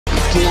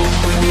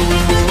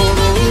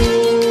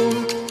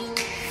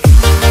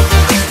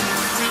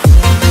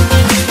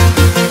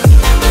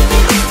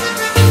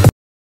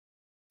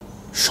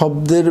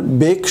শব্দের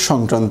বেগ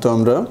সংক্রান্ত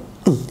আমরা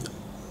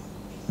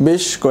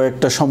বেশ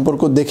কয়েকটা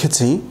সম্পর্ক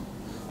দেখেছি।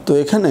 তো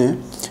এখানে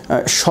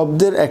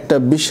শব্দের একটা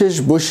বিশেষ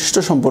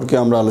বৈশিষ্ট্য সম্পর্কে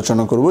আমরা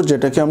আলোচনা করব,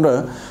 যেটাকে আমরা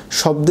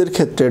শব্দের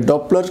ক্ষেত্রে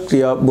ডপলার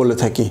ক্রিয়া বলে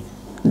থাকি,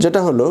 যেটা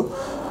হলো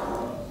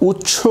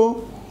উৎস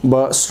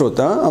বা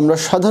শ্রোতা। আমরা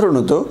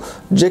সাধারণত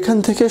যেখান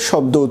থেকে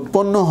শব্দ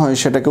উৎপন্ন হয়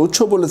সেটাকে উৎস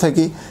বলে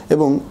থাকি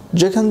এবং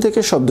যেখান থেকে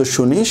শব্দ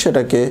শুনি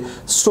সেটাকে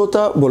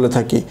শ্রোতা বলে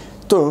থাকি।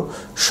 তো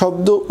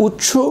শব্দ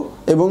উৎস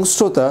এবং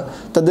শ্রোতা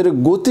তাদের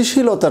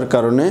গতিশীলতার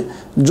কারণে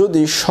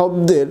যদি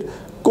শব্দের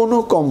কোনো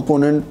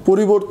কম্পোনেন্ট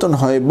পরিবর্তন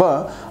হয় বা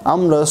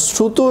আমরা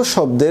শ্রুত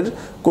শব্দের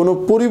কোনো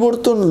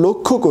পরিবর্তন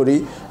লক্ষ্য করি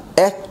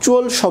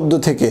অ্যাকচুয়াল শব্দ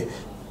থেকে,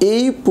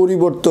 এই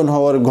পরিবর্তন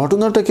হওয়ার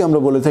ঘটনাটাকে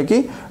আমরা বলে থাকি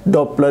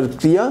ডপলার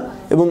ক্রিয়া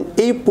এবং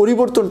এই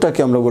পরিবর্তনটাকে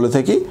আমরা বলে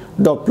থাকি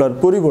ডপলার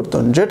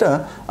পরিবর্তন। যেটা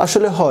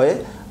আসলে হয়,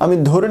 আমি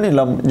ধরে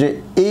নিলাম যে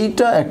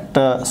এইটা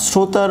একটা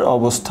শ্রোতার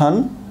অবস্থান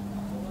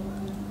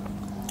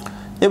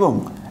এবং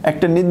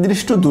একটা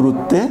নির্দিষ্ট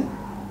দূরত্বে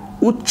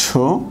উৎস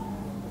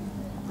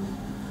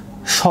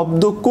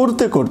শব্দ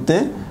করতে করতে,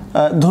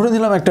 ধরে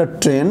নিলাম একটা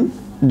ট্রেন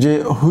যে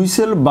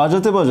হুইসেল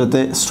বাজাতে বাজাতে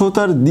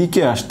শ্রোতার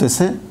দিকে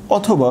আসতেছে,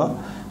 অথবা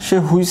সে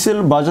হুইসেল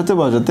বাজাতে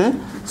বাজাতে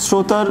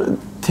শ্রোতার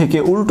থেকে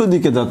উল্টো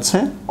দিকে যাচ্ছে,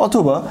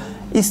 অথবা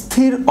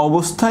স্থির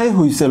অবস্থায়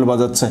হুইসেল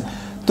বাজাচ্ছে।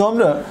 তো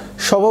আমরা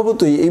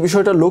স্বভাবতই এই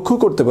বিষয়টা লক্ষ্য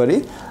করতে পারি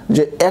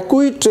যে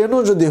একই ট্রেনও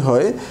যদি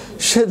হয়,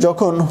 সে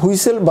যখন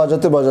হুইসেল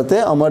বাজাতে বাজাতে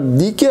আমার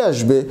দিকে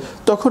আসবে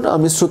তখন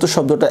আমি শ্রুত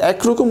শব্দটা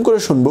একরকম করে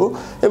শুনবো,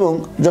 এবং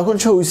যখন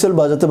সে হুইসেল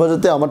বাজাতে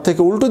বাজাতে আমার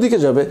থেকে উল্টো দিকে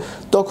যাবে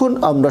তখন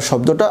আমরা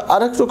শব্দটা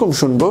আরেক রকম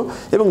শুনবো,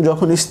 এবং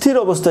যখন স্থির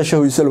অবস্থায় সে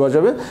হুইসেল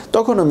বাজাবে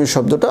তখন আমি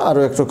শব্দটা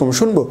আরও একরকম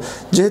শুনবো।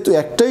 যেহেতু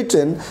একটাই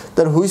ট্রেন,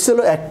 তার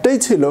হুইসেলও একটাই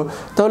ছিল,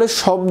 তাহলে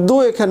শব্দ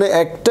এখানে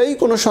একটাই,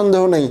 কোনো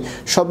সন্দেহ নেই,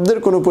 শব্দের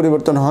কোনো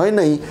পরিবর্তন হয়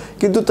নাই,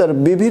 কিন্তু তার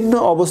বিভিন্ন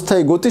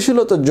অবস্থায়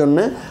গতিশীলতার জন্য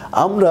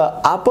আমরা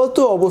আপাত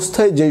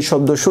অবস্থায় যেই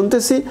শব্দ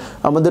শুনতেছি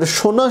আমাদের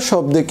শোনা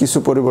শব্দে কিছু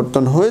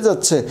পরিবর্তন হয়ে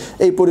যাচ্ছে।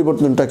 এই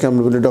পরিবর্তনটাকে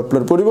আমরা বলি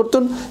ডপলার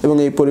পরিবর্তন এবং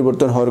এই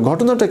পরিবর্তন হওয়ার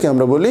ঘটনাটাকে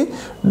আমরা বলি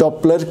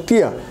ডপলার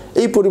ক্রিয়া।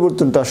 এই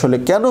পরিবর্তনটা আসলে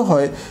কেন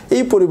হয়?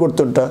 এই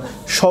পরিবর্তনটা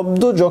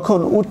শব্দ যখন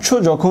উৎস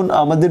যখন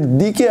আমাদের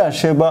দিকে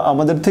আসে বা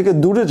আমাদের থেকে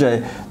দূরে যায়,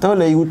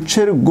 তাহলে এই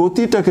উৎসের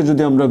গতিটাকে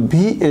যদি আমরা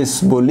ভিএস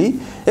বলি,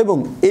 এবং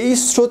এই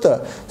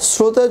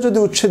শ্রোতা যদি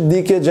উৎসের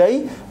দিকে যাই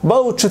বা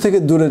উৎস থেকে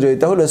দূরে যাই,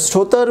 তাহলে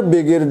শ্রোতার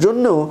বেগের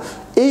জন্যও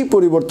এই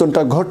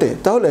পরিবর্তনটা ঘটে।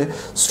 তাহলে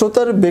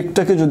শ্রোতার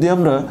বেগটাকে যদি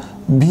আমরা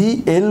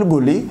ভিএল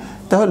বলি,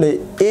 তাহলে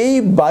এই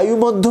বায়ু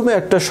মাধ্যমে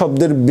একটা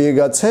শব্দের বেগ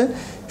আছে,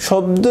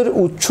 শব্দের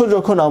উৎস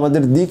যখন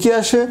আমাদের দিকে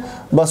আসে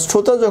বা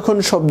শ্রোতা যখন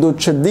শব্দ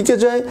উৎসের দিকে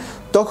যায়,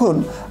 তখন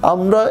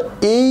আমরা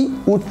এই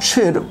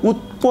উৎসের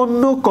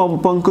উৎপন্ন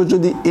কম্পাঙ্ক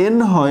যদি এন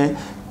হয়,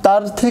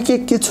 তার থেকে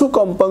কিছু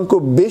কম্পাঙ্ক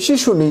বেশি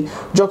শুনি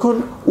যখন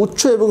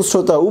উৎস এবং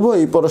শ্রোতা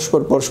উভয়ই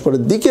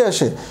পরস্পরের দিকে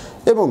আসে,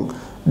 এবং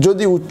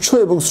যদি উৎস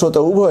এবং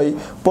শ্রোতা উভয়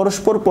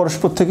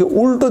পরস্পর থেকে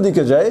উল্টো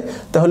দিকে যায়,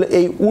 তাহলে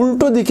এই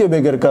উল্টো দিকে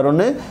বেগের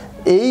কারণে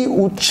এই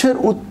উৎসের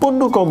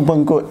উৎপন্ন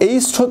কম্পাঙ্ক এই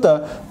শ্রোতা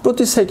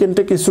প্রতি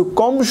সেকেন্ডে কিছু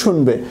কম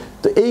শুনবে।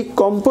 তো এই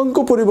কম্পাঙ্ক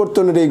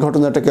পরিবর্তনের এই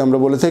ঘটনাটাকে আমরা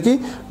বলে থাকি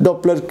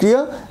ডপলার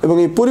ক্রিয়া, এবং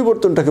এই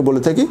পরিবর্তনটাকে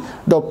বলে থাকি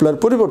ডপলার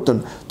পরিবর্তন।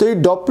 তো এই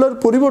ডপলার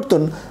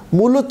পরিবর্তন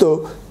মূলত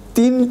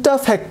তিনটা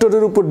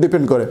ফ্যাক্টরের উপর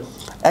ডিপেন্ড করে।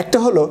 একটা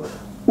হলো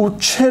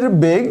উৎসের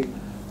বেগ,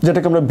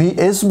 যেটাকে আমরা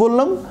ভিএস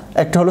বললাম,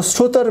 একটা হলো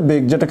শ্রোতার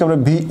বেগ, যেটাকে আমরা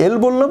ভিএল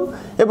বললাম,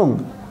 এবং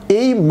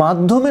এই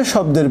মাধ্যমে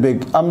শব্দের বেগ।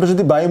 আমরা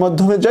যদি বায়ু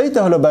মাধ্যমে যাই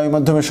তাহলে বায়ু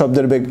মাধ্যমে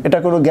শব্দের বেগ, এটা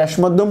কোনো গ্যাস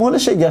মাধ্যম হলে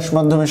সেই গ্যাস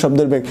মাধ্যমে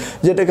শব্দের বেগ,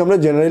 যেটাকে আমরা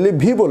জেনারেলি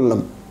ভি বললাম।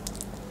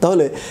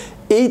 তাহলে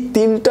এই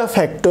তিনটা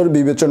ফ্যাক্টর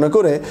বিবেচনা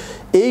করে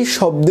এই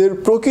শব্দের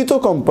প্রকৃত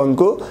কম্পাঙ্ক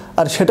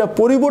আর সেটা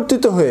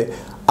পরিবর্তিত হয়ে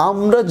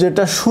আমরা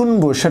যেটা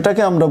শুনবো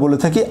সেটাকে আমরা বলে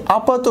থাকি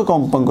আপাত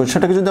কম্পাঙ্ক।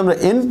 সেটাকে যদি আমরা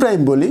এন প্রাইম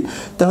বলি,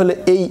 তাহলে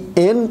এই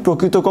এন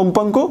প্রকৃত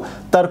কম্পাঙ্ক,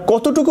 তার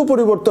কতটুকু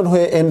পরিবর্তন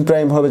হয়ে এন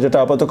প্রাইম হবে যেটা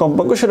আপাত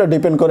কম্পাঙ্ক, সেটা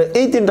ডিপেন্ড করে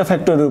এই তিনটা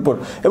ফ্যাক্টরের উপর।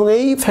 এবং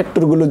এই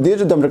ফ্যাক্টরগুলো দিয়ে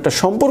যদি আমরা একটা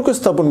সম্পর্ক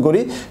স্থাপন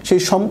করি, সেই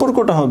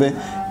সম্পর্কটা হবে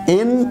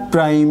N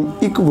prime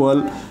equal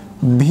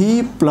V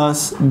plus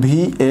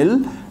VL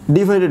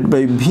divided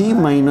by V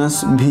minus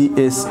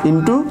VS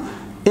into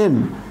N,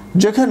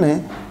 যেখানে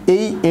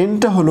এই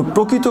এনটা হলো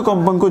প্রকৃত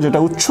কম্পাঙ্ক, যেটা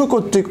উৎস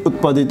কর্তৃক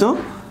উৎপাদিত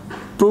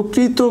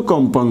প্রকৃত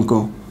কম্পাঙ্ক,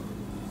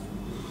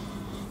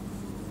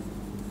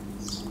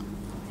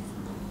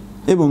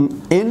 এবং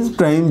এন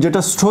প্রাইম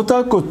যেটা শ্রোতা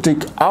কর্তৃক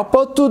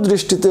আপাত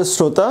দৃষ্টিতে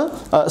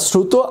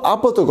শ্রুত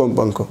আপাত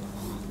কম্পাঙ্ক।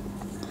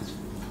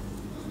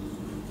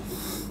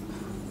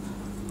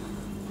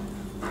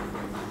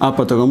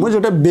 আপাতকম্প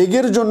যেটা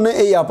বেগের জন্য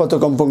এই আপাত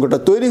কম্পাঙ্কটা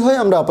তৈরি হয়,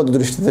 আমরা আপাত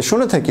দৃষ্টিতে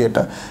শুনে থাকি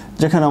এটা,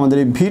 যেখানে আমাদের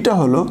এই ভিটা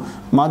হলো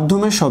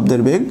মাধ্যমের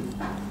শব্দের বেগ,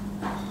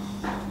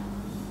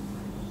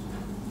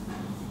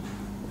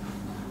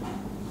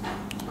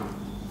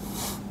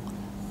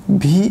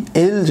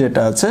 ভিএল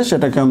যেটা আছে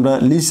সেটাকে আমরা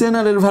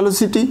লিসেনারের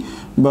ভেলোসিটি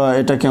বা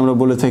এটাকে আমরা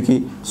বলে থাকি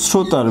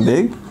শ্রোতার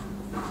বেগ,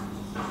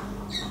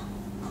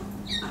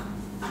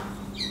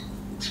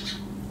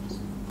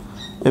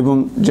 এবং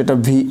যেটা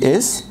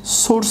vs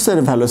সোর্সের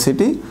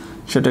ভেলোসিটি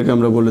সেটাকে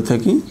আমরা বলে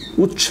থাকি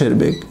উৎসের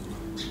বেগ।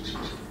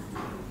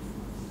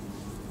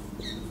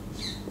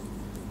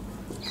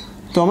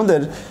 তো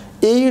আমাদের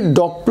এই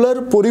ডপলার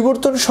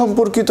পরিবর্তন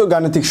সম্পর্কিত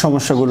গাণিতিক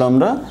সমস্যাগুলো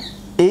আমরা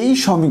এই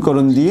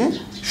সমীকরণ দিয়ে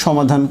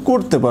সমাধান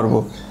করতে পারবো।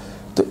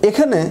 তো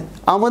এখানে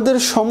আমাদের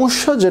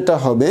সমস্যা যেটা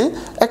হবে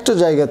একটা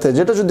জায়গাতে,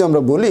 যেটা যদি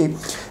আমরা বলি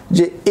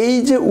যে এই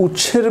যে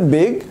উৎসের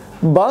বেগ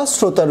বা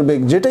স্রোতার বেগ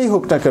যেটাই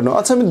হোক না কেন,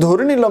 আচ্ছা আমি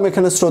ধরে নিলাম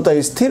এখানে স্রোতা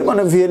স্থির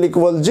মানে VL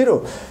 = 0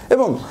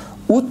 এবং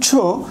উৎস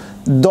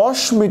 10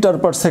 মিটার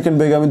পার সেকেন্ড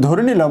বেগে, আমি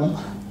ধরে নিলাম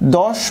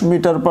 10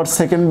 মিটার পার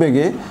সেকেন্ড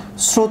বেগে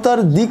স্রোতার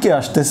দিকে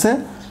আসতেছে,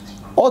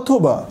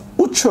 অথবা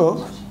উৎস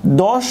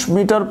 10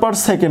 মিটার পার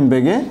সেকেন্ড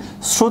বেগে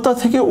স্রোতা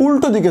থেকে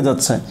উল্টো দিকে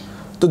যাচ্ছে।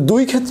 তো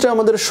দুই ক্ষেত্রে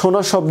আমাদের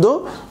শোনা শব্দ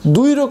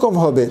দুই রকম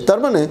হবে। তার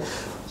মানে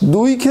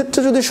দুই ক্ষেত্রে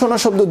যদি শোনা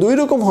শব্দ দুই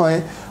রকম হয়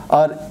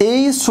আর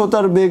এই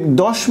স্রোতার বেগ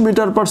 10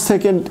 মিটার পার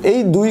সেকেন্ড, এই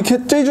দুই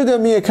ক্ষেত্রেই যদি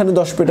আমি এখানে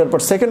 10 মিটার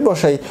পার সেকেন্ড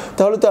বসাই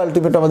তাহলে তো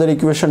আলটিমেট আমাদের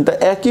ইকুয়েশনটা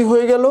একই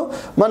হয়ে গেল,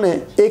 মানে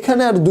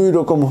এখানে আর দুই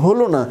রকম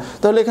হলো না।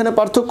 তাহলে এখানে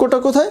পার্থক্যটা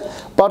কোথায়?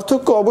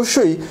 পার্থক্য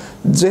অবশ্যই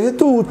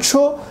যেহেতু উৎস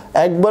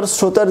একবার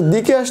স্রোতার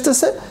দিকে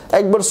আসতেছে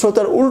একবার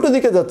স্রোতার উল্টো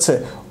দিকে যাচ্ছে,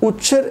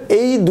 উৎসের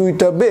এই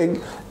দুইটা বেগ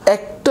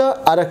একটা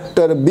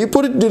আরেকটার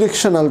বিপরীত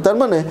ডিরেকশনাল। তার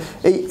মানে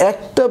এই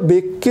একটা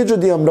বেগকে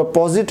যদি আমরা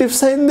পজিটিভ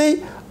সাইন দেই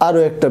আরও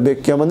একটা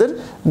বেগকে আমাদের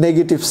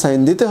নেগেটিভ সাইন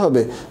দিতে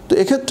হবে। তো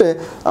এক্ষেত্রে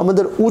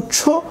আমাদের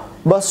উৎস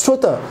বা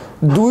শ্রোতা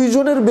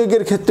দুইজনের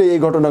বেগের ক্ষেত্রে এই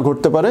ঘটনা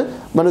ঘটতে পারে,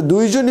 মানে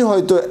দুইজনই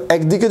হয়তো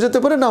একদিকে যেতে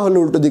পারে না হলে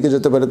উল্টো দিকে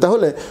যেতে পারে।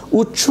 তাহলে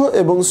উৎস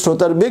এবং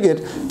শ্রোতার বেগের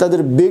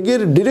তাদের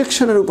বেগের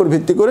ডিরেকশনের উপর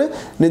ভিত্তি করে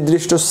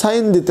নির্দিষ্ট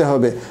সাইন দিতে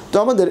হবে। তো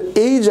আমাদের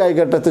এই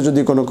জায়গাটাতে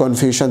যদি কোনো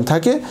কনফিউশন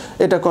থাকে,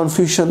 এটা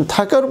কনফিউশন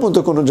থাকার মতো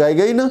কোনো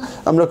জায়গাই না,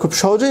 আমরা খুব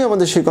সহজেই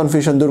আমাদের সেই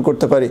কনফিউশন দূর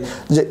করতে পারি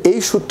যে এই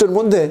সূত্রের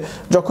মধ্যে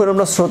যখন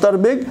আমরা শ্রোতার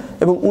বেগ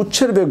এবং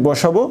উৎসের বেগ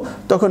বসাবো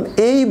তখন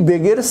এই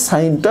বেগের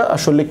সাইনটা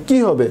আসলে কি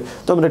হবে।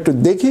 তো আমরা একটু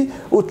দেখি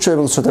উৎস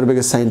এবং শ্রোতার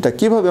বেগের সাইনটা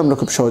কিভাবে আমরা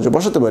খুব সহজে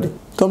বসাতে পারি।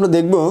 তো আমরা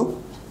দেখব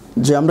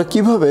যে আমরা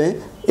কিভাবে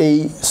এই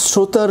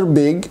শ্রোতার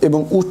বেগ এবং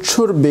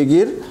উৎসর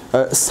বেগের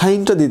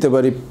সাইনটা দিতে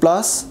পারি,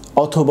 প্লাস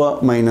অথবা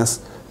মাইনাস।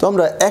 তো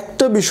আমরা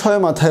একটা বিষয়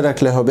মাথায়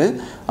রাখলে হবে,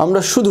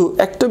 আমরা শুধু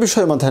একটা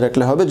বিষয় মাথায়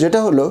রাখলে হবে, যেটা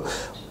হলো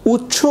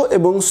উৎস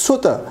এবং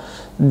শ্রোতা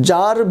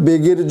যার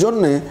বেগের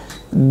জন্যে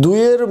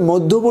দুইয়ের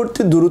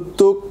মধ্যবর্তী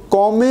দূরত্ব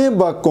কমে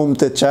বা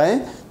কমতে চায়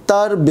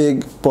তার বেগ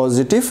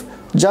পজিটিভ,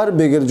 যার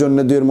বেগের জন্য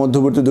দুইয়ের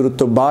মধ্যবর্তী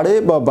দূরত্ব বাড়ে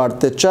বা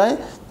বাড়তে চায়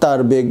তার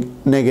বেগ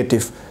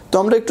নেগেটিভ। তো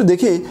আমরা একটু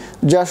দেখি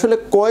যে আসলে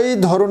কয়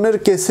ধরনের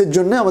কেসের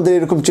জন্য আমাদের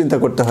এরকম চিন্তা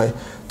করতে হয়।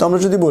 তো আমরা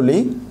যদি বলি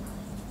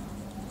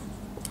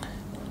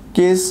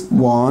কেস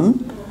 1,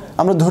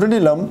 আমরা ধরে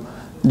নিলাম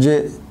যে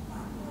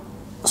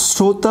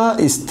শ্রোতা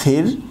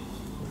স্থির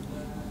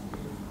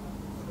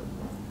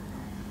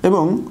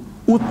এবং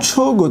উৎস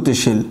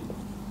গতিশীল।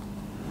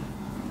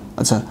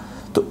 আচ্ছা,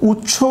 তো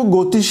উৎস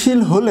গতিশীল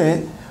হলে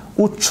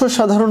উৎস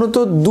সাধারণত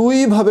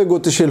দুইভাবে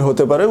গতিশীল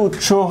হতে পারে।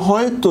 উৎস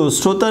হয়তো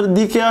স্রোতার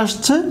দিকে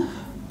আসছে,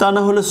 তা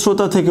না হলে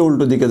স্রোতা থেকে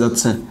উল্টো দিকে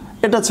যাচ্ছে,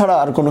 এটা ছাড়া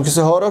আর কোনো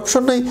কিছু হওয়ার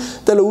অপশন নেই।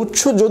 তাহলে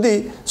উৎস যদি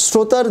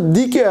স্রোতার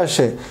দিকে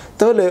আসে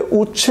তাহলে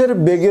উৎসের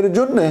বেগের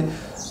জন্যে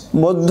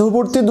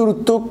মধ্যবর্তী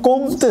দূরত্ব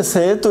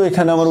কমতেছে, তো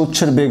এখানে আমার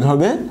উৎসের বেগ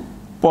হবে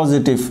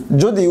পজিটিভ।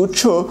 যদি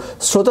উৎস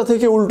স্রোতা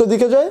থেকে উল্টো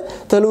দিকে যায়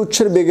তাহলে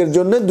উৎসের বেগের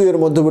জন্য দুইয়ের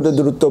মধ্যবর্তী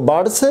দূরত্ব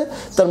বাড়ছে,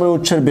 তার মানে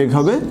উৎসের বেগ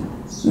হবে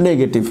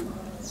নেগেটিভ।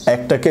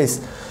 একটা কেস।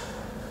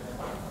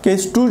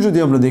 কেস 2 যদি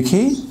আমরা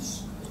দেখি,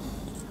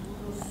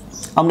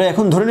 আমরা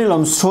এখন ধরে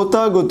নিলাম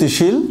শ্রোতা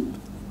গতিশীল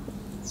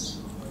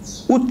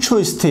উৎস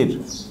স্থির।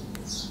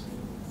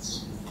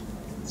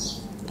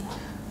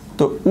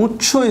 তো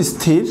উৎস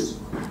স্থির,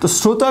 তো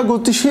শ্রোতা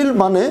গতিশীল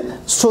মানে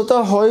শ্রোতা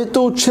হয়তো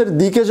উৎসের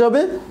দিকে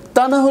যাবে,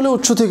 তা না হলে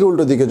উৎস থেকে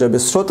উল্টো দিকে যাবে।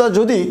 শ্রোতা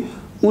যদি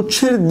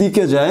উৎসের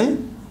দিকে যায়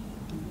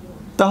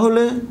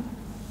তাহলে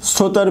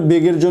শ্রোতার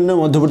বেগের জন্য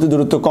মধ্যবর্তী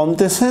দূরত্ব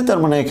কমতেছে, তার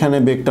মানে এখানে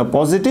বেগটা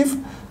পজিটিভ।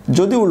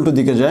 যদি উল্টো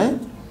দিকে যায়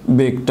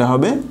বেগটা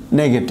হবে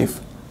নেগেটিভ।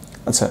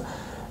 আচ্ছা,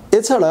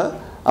 এছাড়া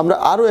আমরা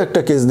আরও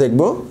একটা কেস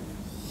দেখব,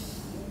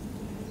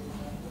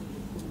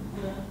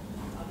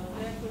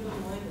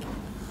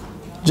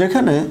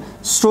 যেখানে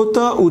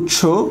শ্রোতা উৎস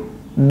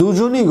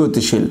দুজনই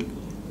গতিশীল।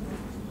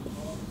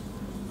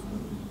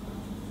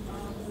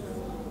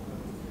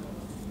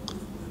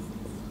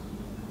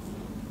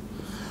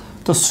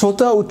 তো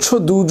শ্রোতা উৎস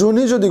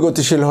দুজনই যদি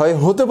গতিশীল হয়,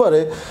 হতে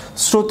পারে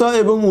শ্রোতা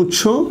এবং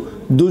উৎস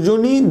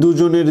দুজনই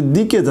দুজনের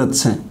দিকে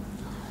যাচ্ছে,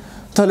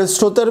 তাহলে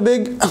শ্রোতার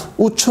বেগ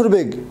উৎসর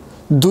বেগ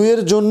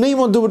দুইয়ের জন্যই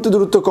মধ্যবর্তী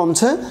দূরত্ব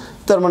কমছে,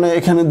 তার মানে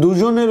এখানে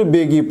দুজনের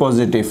বেগই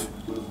পজিটিভ।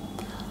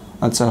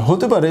 আচ্ছা,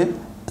 হতে পারে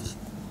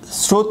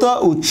শ্রোতা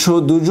উৎস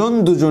দুজন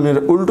দুজনের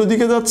উল্টো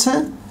দিকে যাচ্ছে,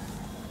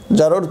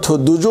 যার অর্থ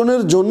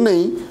দুজনের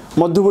জন্যই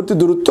মধ্যবর্তী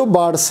দূরত্ব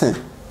বাড়ছে,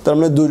 তার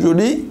মানে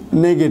দুজনই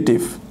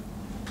নেগেটিভ।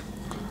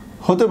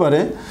 হতে পারে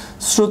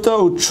শ্রোতা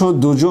উৎস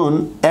দুজন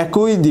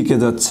একই দিকে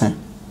যাচ্ছে।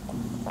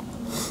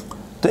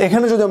 তো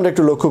এখানে যদি আমরা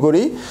একটু লক্ষ্য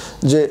করি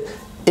যে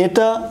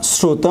এটা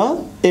শ্রোতা,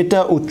 এটা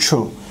উৎস।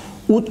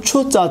 উৎস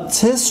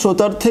চাচ্ছে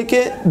শ্রোতার থেকে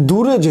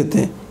দূরে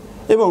যেতে,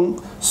 এবং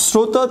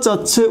শ্রোতা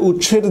চাচ্ছে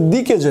উৎসের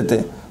দিকে যেতে,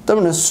 তার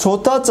মানে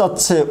শ্রোতা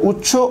চাচ্ছে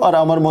উচ্চ আর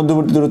আমার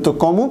মধ্যবর্তী দূরত্ব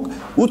কমুক,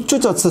 উচ্চ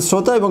চাচ্ছে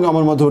শ্রোতা এবং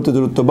আমার মধ্যবর্তী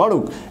দূরত্ব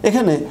বাড়ুক।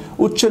 এখানে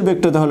উচ্চের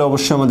বেগটা তাহলে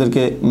অবশ্যই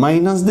আমাদেরকে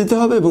মাইনাস দিতে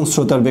হবে এবং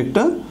শ্রোতার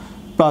বেগটা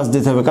প্লাস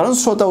দিতে হবে, কারণ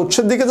শ্রোতা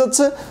উচ্চের দিকে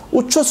যাচ্ছে,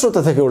 উচ্চ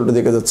শ্রোতা থেকে উল্টো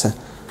দিকে যাচ্ছে।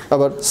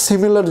 আবার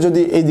সিমিলার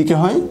যদি এই দিকে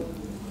হয়,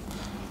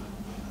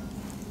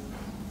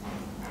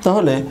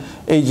 তাহলে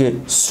এই যে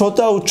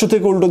শ্রোতা উচ্চ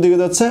থেকে উল্টো দিকে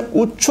যাচ্ছে,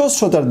 উচ্চ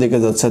শ্রোতার দিকে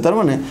যাচ্ছে, তার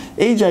মানে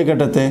এই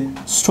জায়গাটাতে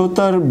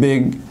শ্রোতার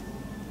বেগ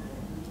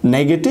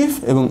নেগেটিভ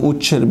এবং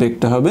উচ্চের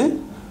বেগটা হবে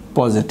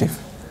পজিটিভ।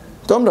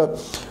 তো আমরা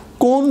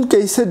কোন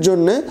কেসের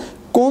জন্য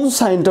কোন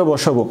সাইনটা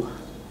বসাবো,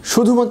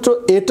 শুধুমাত্র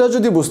এটা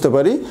যদি বুঝতে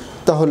পারি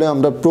তাহলে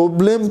আমরা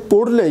প্রবলেম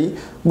পড়লেই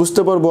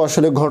বুঝতে পারবো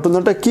আসলে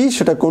ঘটনাটা কি,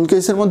 সেটা কোন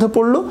কেসের মধ্যে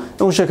পড়লো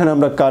এবং সেখানে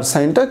আমরা কার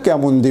সাইনটা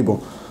কেমন দিব।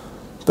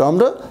 তো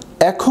আমরা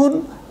এখন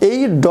এই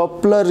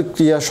ডপলার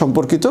ক্রিয়া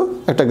সম্পর্কিত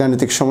একটা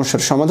গাণিতিক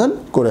সমস্যার সমাধান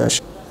করে আসি।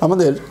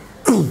 আমাদের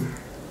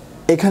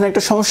এখানে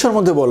একটা সমস্যার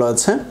মধ্যে বলা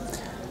আছে,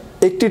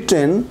 একটি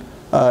ট্রেন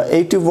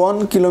 81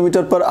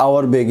 কিলোমিটার পার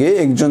আওয়ার বেগে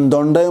একজন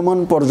দণ্ডায়মান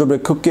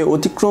পর্যবেক্ষককে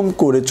অতিক্রম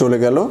করে চলে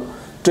গেল।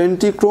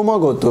 ট্রেনটি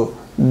ক্রমাগত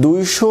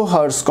 200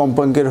 হার্জ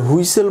কম্পাঙ্কের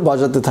হুইসেল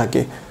বাজাতে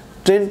থাকে।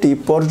 ট্রেনটি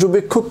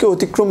পর্যবেক্ষককে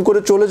অতিক্রম করে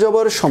চলে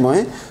যাওয়ার সময়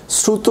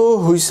শ্রুত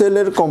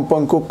হুইসেলের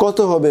কম্পাঙ্ক কত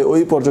হবে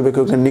ওই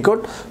পর্যবেক্ষকের নিকট?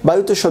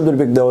 বায়ুতে শব্দের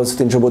বেগ দেওয়া আছে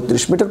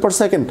 332 মিটার পার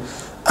সেকেন্ড।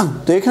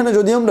 তো এখানে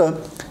যদি আমরা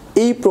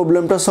এই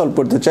প্রবলেমটা সলভ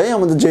করতে চাই,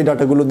 আমাদের যে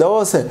ডাটাগুলো দেওয়া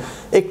আছে,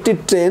 একটি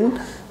ট্রেন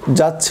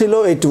যাচ্ছিল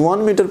 81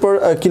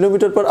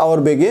 কিলোমিটার পার আওয়ার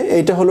বেগে,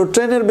 এইটা হলো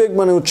ট্রেনের বেগ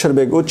মানে উৎসের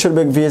বেগ। উৎসের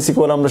বেগ ভিএস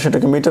ইকুয়াল আমরা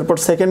সেটাকে মিটার পার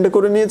সেকেন্ডে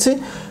করে নিয়েছি,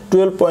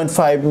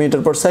 12.5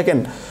 মিটার পার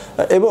সেকেন্ড।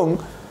 এবং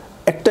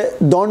একটা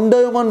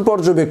দণ্ডায়মান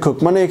পর্যবেক্ষক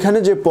মানে এখানে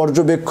যে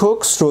পর্যবেক্ষক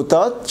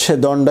শ্রোতা সে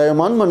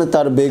দণ্ডায়মান মানে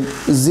তার বেগ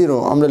 0,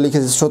 আমরা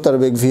লিখেছি শ্রোতার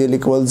বেগ ভিএল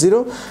ইকুয়াল 0।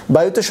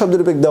 বায়ুতে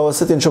শব্দের বেগ দেওয়া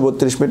আছে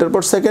 332 মিটার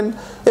পার সেকেন্ড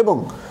এবং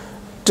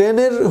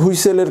ট্রেনের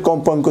হুইসেলের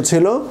কম্পাঙ্ক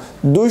ছিল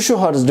 200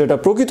 হার্জ, যেটা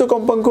প্রকৃত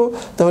কম্পাঙ্ক।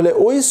 তাহলে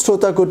ওই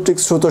শ্রোতা কর্তৃক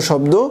শ্রুত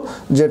শব্দ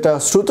যেটা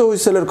শ্রুত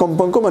হুইসেলের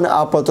কম্পাঙ্ক মানে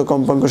আপাত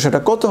কম্পাঙ্ক, সেটা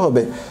কত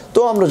হবে? তো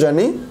আমরা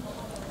জানি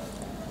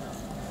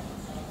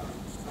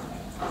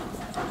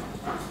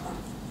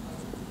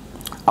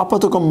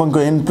আপাত কম্পাঙ্ক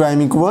n prime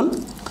equal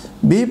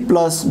b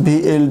plus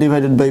vl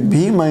divided by v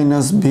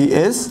minus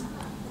vs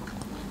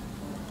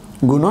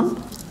গুণন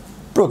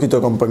প্রকৃত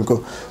কম্পাঙ্ক।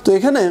 তো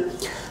এখানে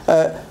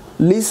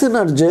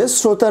লিসেনার যে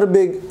শ্রোতার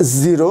বেগ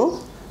 0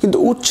 কিন্তু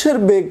উৎসের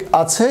বেগ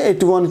আছে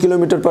 81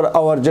 কিলোমিটার পার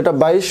আওয়ার, যেটা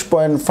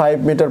 22.5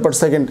 মিটার পার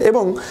সেকেন্ড।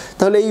 এবং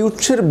তাহলে এই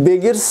উৎসের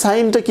বেগের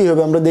সাইনটা কি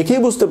হবে আমরা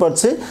দেখেই বুঝতে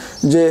পারছি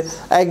যে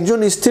একজন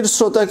স্থির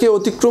শ্রোতাকে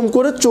অতিক্রম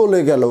করে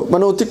চলে গেল,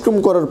 মানে অতিক্রম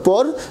করার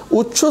পর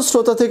উচ্চ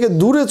শ্রোতা থেকে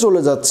দূরে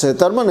চলে যাচ্ছে,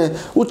 তার মানে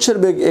উৎসের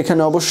বেগ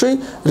এখানে অবশ্যই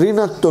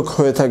ঋণাত্মক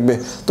হয়ে থাকবে।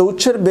 তো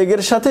উৎসের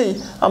বেগের সাথেই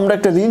আমরা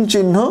একটা ঋণ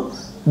চিহ্ন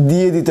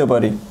দিয়ে দিতে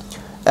পারি।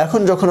 এখন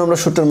যখন আমরা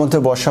সূত্রের মধ্যে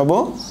বসাবো,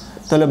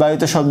 তাহলে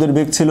বায়ুতে শব্দের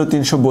বেগ ছিল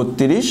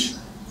 332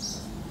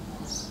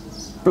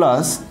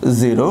 plus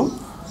 0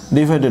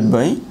 divided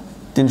by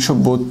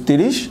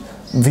 332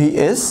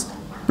 VS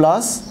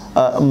plus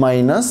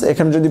minus,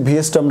 এখানে যদি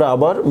ভিএসটা আমরা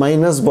আবার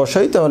মাইনাস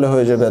বসাই তাহলে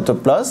হয়ে যাবে এত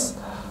প্লাস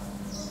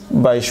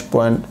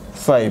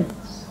 22.5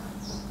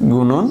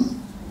 গুণন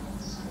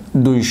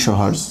 200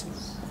 হার্জ।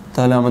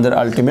 তাহলে আমাদের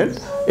আলটিমেট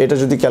এটা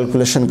যদি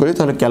ক্যালকুলেশন করি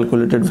তাহলে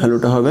ক্যালকুলেটেড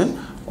ভ্যালুটা হবে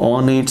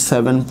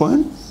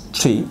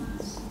 187.3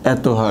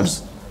 এত হার্জ,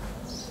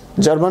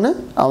 যার মানে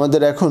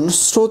আমাদের এখন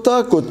শ্রোতা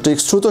কর্তৃক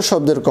শ্রুত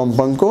শব্দের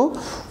কম্পাঙ্ক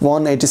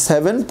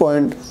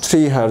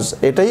 187.3 হার্জ।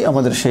 এটাই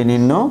আমাদের সেই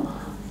নির্ণয়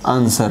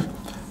আনসার।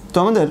 তো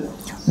আমাদের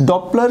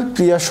ডপলার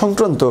ক্রিয়া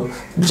সংক্রান্ত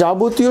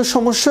যাবতীয়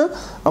সমস্যা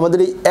আমাদের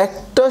এই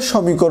একটা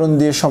সমীকরণ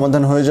দিয়ে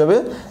সমাধান হয়ে যাবে।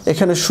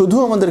 এখানে শুধু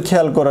আমাদের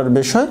খেয়াল করার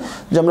বিষয়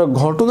যে আমরা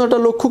ঘটনাটা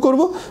লক্ষ্য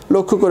করব,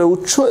 লক্ষ্য করে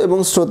উৎস এবং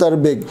শ্রোতার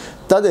বেগ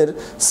তাদের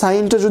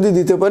সাইনটা যদি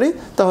দিতে পারি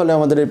তাহলে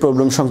আমাদের এই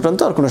প্রবলেম সংক্রান্ত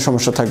আর কোনো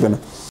সমস্যা থাকবে না।